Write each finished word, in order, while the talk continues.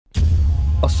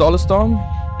A solar storm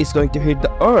is going to hit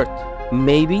the Earth,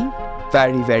 maybe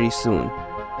very soon.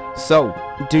 So,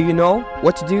 do you know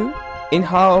what to do and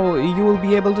how you will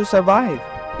be able to survive?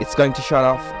 It's going to shut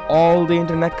off all the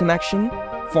internet connection,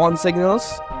 phone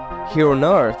signals here on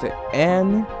Earth,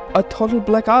 and a total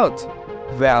blackout.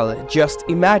 Well, just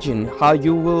imagine how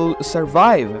you will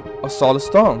survive a solar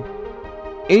storm.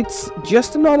 It's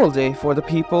just a normal day for the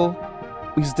people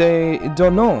because they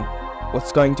don't know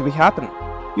what's going to be happening.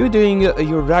 You're doing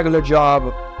your regular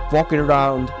job, walking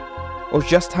around, or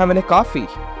just having a coffee.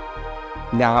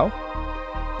 Now,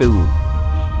 boom.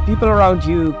 People around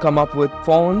you come up with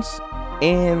phones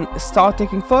and start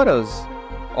taking photos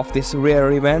of this rare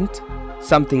event.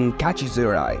 Something catches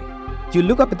your eye. You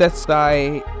look up at the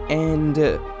sky and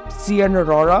see an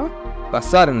aurora, but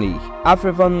suddenly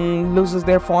everyone loses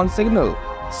their phone signal.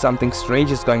 Something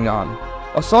strange is going on.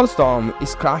 A solar storm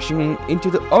is crashing into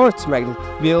the Earth's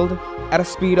magnetic field at a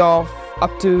speed of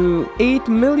up to 8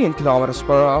 million kilometers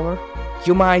per hour.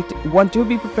 You might want to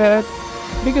be prepared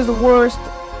because the worst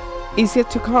is yet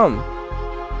to come.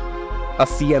 A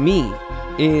CME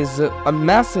is a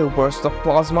massive burst of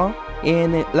plasma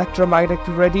and electromagnetic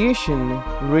radiation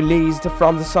released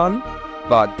from the sun.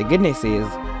 But the good news is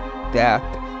that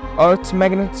Earth's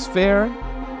magnetosphere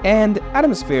and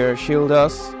atmosphere shield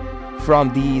us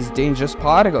from these dangerous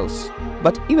particles.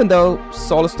 But even though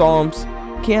solar storms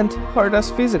can't hurt us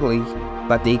physically,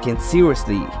 but they can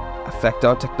seriously affect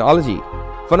our technology.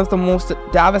 One of the most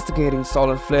devastating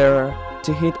solar flare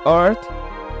to hit Earth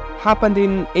happened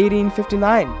in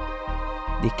 1859,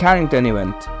 the Carrington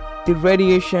event. The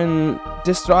radiation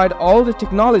destroyed all the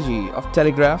technology of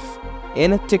telegraph,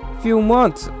 and it took few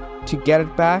months to get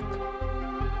it back.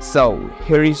 So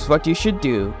here is what you should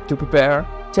do to prepare.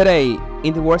 Today,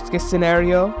 in the worst case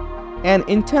scenario, an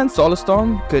intense solar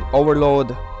storm could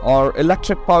overload our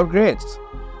electric power grids,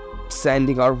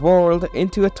 sending our world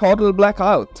into a total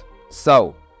blackout.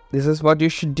 So this is what you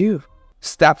should do.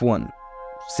 Step 1.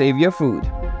 Save your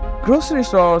food. Grocery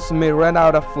stores may run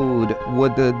out of food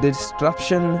with the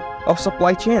disruption of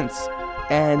supply chains,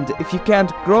 and if you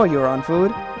can't grow your own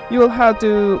food, you will have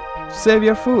to save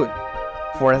your food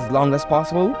for as long as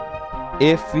possible.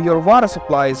 If your water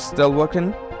supply is still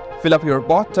working, fill up your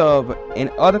bathtub and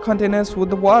other containers with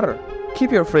the water.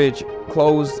 Keep your fridge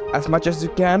closed as much as you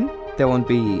can. There won't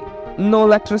be no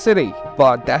electricity,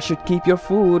 but that should keep your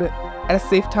food at a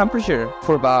safe temperature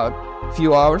for about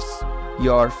few hours.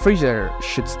 Your freezer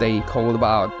should stay cold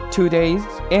about 2 days,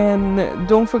 and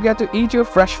don't forget to eat your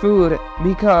fresh food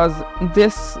because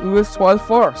this will spoil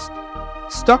first.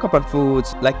 Stock up on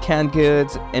foods like canned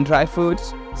goods and dry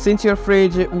foods. Since your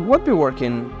fridge won't be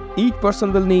working, each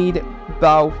person will need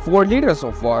about 4 liters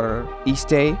of water each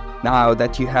day. Now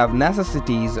that you have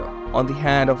necessities on the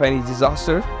hand of any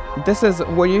disaster, this is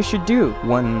what you should do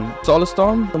when solar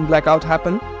storm and blackout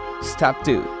happen. Step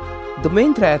 2. The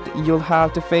main threat you'll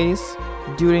have to face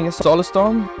during a solar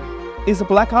storm is a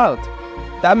blackout.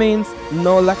 That means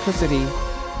no electricity,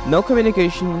 no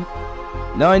communication,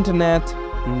 no internet,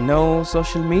 no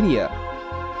social media.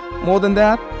 More than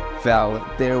that, well,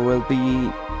 there will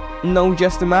be no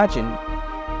just imagine.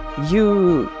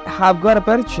 You have got a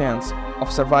better chance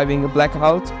of surviving a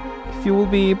blackout if you will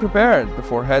be prepared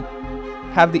beforehand.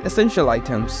 Have the essential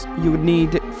items you would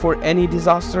need for any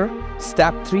disaster.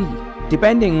 Step 3.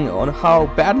 Depending on how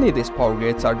badly these power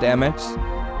grids are damaged,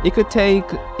 it could take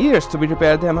years to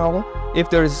repair them all. If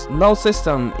there is no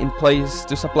system in place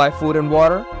to supply food and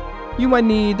water, you might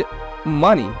need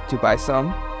money to buy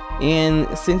some. And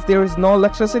since there is no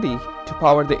electricity to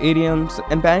power the ATMs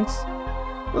and banks,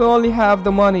 you only have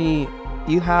the money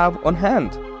you have on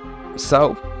hand.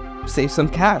 So, save some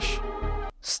cash.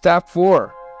 Step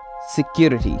 4.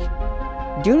 Security.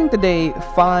 During the day,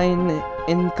 find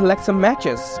and collect some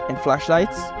matches and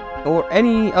flashlights or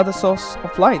any other source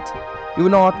of light. You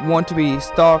would not want to be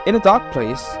stuck in a dark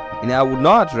place, and I would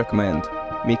not recommend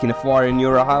making a fire in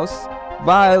your house.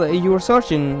 While you are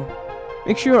searching,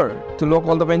 make sure to lock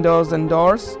all the windows and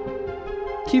doors.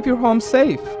 Keep your home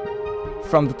safe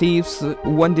from the thieves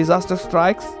when disaster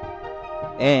strikes,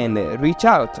 and reach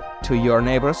out to your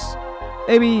neighbors.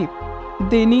 Maybe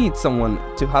they need someone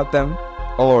to help them,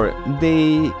 or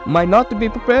they might not be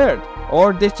prepared,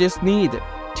 or they just need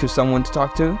someone to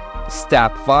talk to.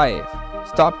 Step 5.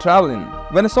 Stop traveling.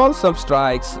 When a solar storm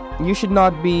strikes, you should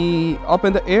not be up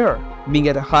in the air. Being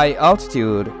at a high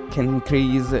altitude can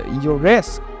increase your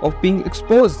risk of being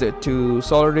exposed to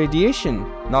solar radiation.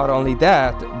 Not only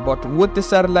that, but with the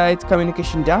satellite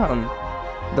communication down,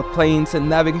 the plane's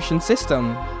navigation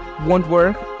system won't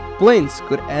work. Planes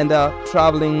could end up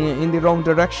traveling in the wrong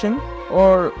direction,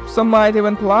 or some might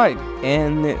even polite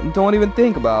and don't even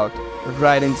think about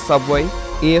riding the subway.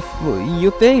 If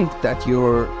you think that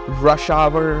your rush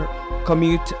hour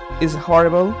commute is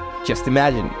horrible, just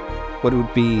imagine what it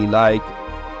would be like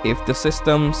if the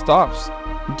system stops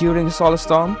during a solar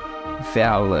storm.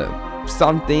 Well,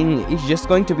 something is just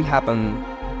going to be happen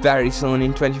very soon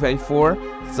in 2024.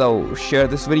 So share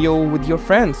this video with your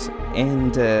friends,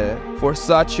 and for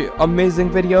such amazing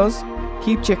videos,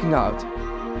 keep checking out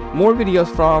more videos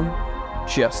from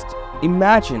Just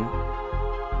Imagine.